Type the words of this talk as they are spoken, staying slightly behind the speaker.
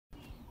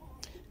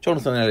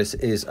Jonathan Ellis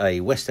is a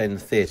West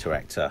End theatre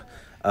actor.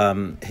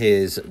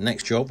 His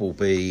next job will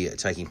be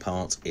taking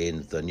part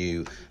in the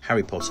new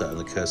Harry Potter and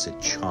the Cursed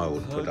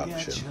Child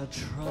production.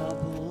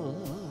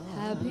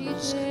 Happy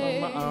day.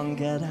 Come on,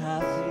 get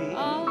happy.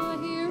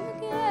 I'm here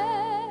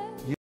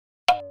again.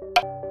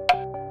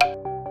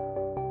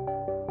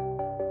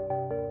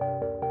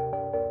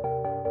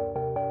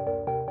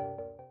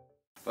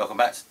 Welcome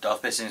back to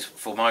Daith Business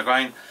for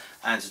Migraine,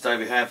 and today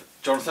we have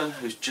Jonathan,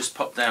 who's just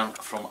popped down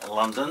from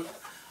London.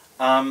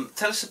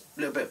 Tell us a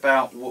little bit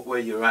about where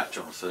you're at,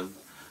 Jonathan,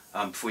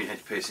 before you had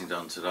your piercing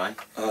done today.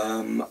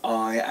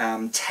 I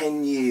am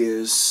 10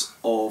 years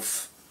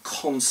of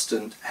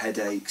constant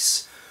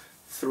headaches,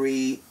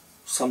 3,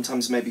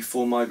 sometimes maybe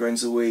 4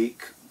 migraines a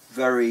week,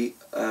 very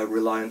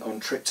reliant on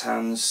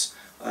triptans,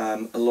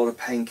 a lot of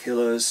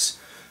painkillers,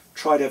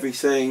 tried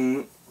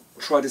everything,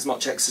 tried as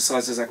much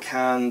exercise as I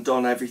can,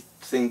 done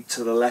everything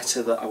to the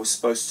letter that I was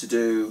supposed to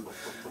do,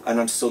 and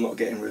I'm still not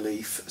getting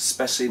relief,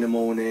 especially in the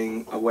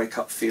morning. I wake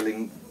up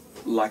feeling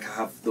like I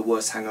have the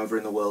worst hangover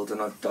in the world, and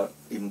I don't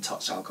even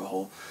touch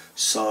alcohol.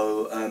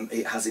 So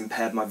it has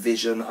impaired my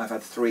vision. I've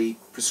had 3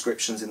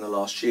 prescriptions in the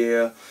last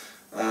year.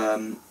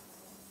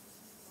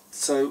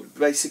 So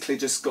basically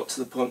just got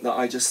to the point that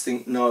I just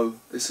think, no,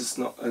 this is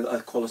not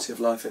a quality of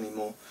life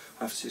anymore.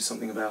 I have to do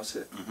something about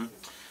it. Mm-hmm.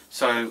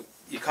 So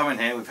you come in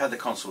here, we've had the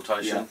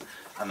consultation,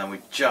 and then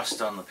we've just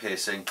done the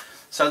piercing.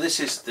 So this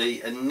is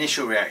the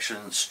initial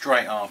reaction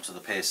straight after the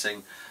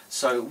piercing.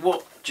 So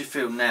what do you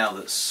feel now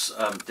that's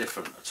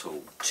different at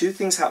all? 2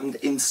 things happened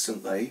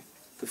instantly.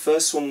 The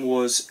first one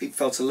was, it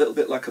felt a little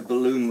bit like a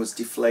balloon was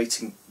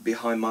deflating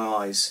behind my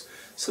eyes.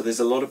 So there's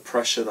a lot of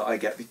pressure that I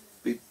get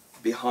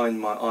behind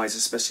my eyes,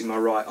 especially my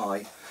right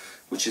eye,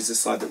 which is the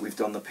side that we've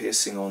done the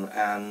piercing on,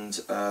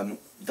 and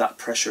that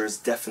pressure is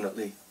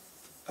definitely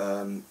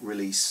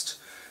released.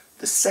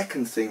 The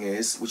second thing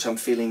is, which I'm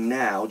feeling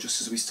now, just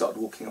as we started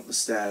walking up the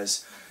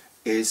stairs,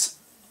 is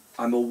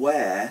I'm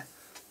aware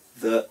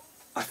that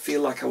I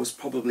feel like I was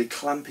probably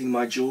clamping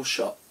my jaw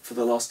shut for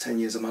the last 10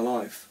 years of my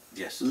life.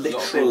 Yes,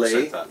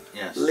 literally,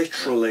 yes.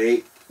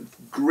 Literally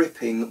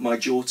gripping my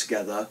jaw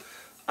together.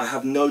 I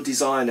have no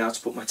desire now to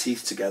put my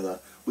teeth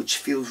together, which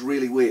feels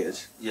really weird.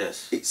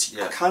 Yes. It's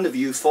kind of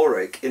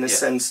euphoric in a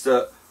sense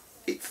that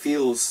it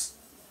feels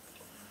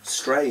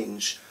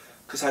strange,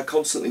 because I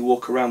constantly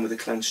walk around with a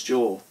clenched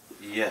jaw.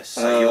 Yes,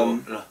 so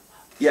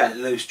you're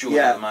loose jaw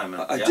at the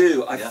moment. I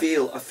do. I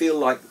feel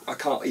like I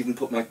can't even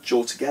put my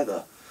jaw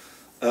together.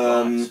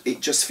 Right.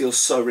 It just feels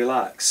so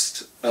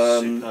relaxed.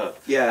 Superb.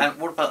 Yeah. And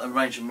what about the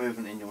range of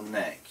movement in your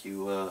neck?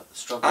 You were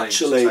struggling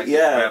actually, to take the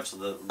grabs of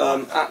the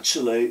right.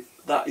 Actually,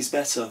 that is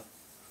better.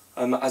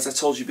 As I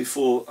told you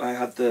before, I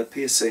had the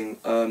piercing.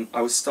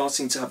 I was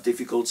starting to have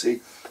difficulty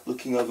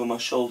looking over my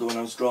shoulder when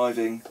I was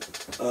driving.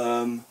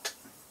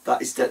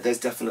 There's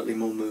definitely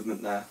more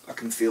movement there. I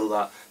can feel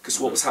that, because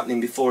what was happening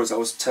before is I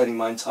was turning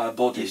my entire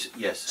body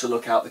to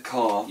look out the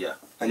car. Yeah.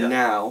 And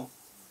now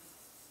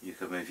you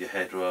can move your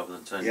head rather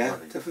than turn your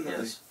body. Definitely.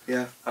 Yes.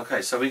 Yeah.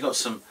 Okay, so we got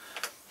some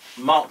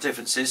marked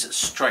differences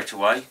straight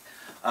away,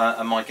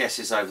 and my guess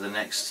is over the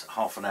next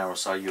half an hour or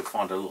so you'll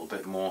find a little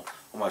bit more,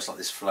 almost like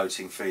this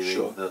floating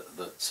feeling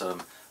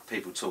that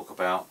people talk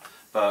about.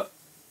 But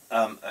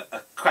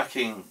a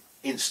cracking,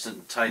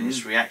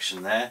 instantaneous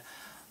reaction there.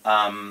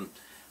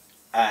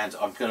 And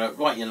I'm going to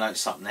write your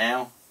notes up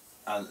now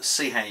and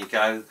see how you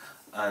go,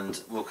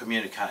 and we'll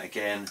communicate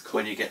again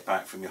when you get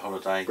back from your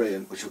holiday,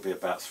 which will be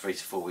about 3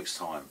 to 4 weeks'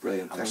 time.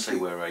 Brilliant. And we'll see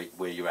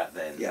where you're at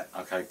then. Yeah.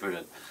 Okay,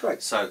 brilliant.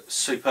 Great. So,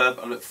 superb.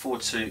 I look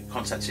forward to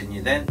contacting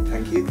you then.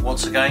 Thank you.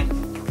 Once again,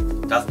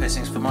 Daith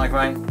Piercings for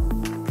Migraine.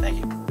 Thank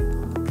you.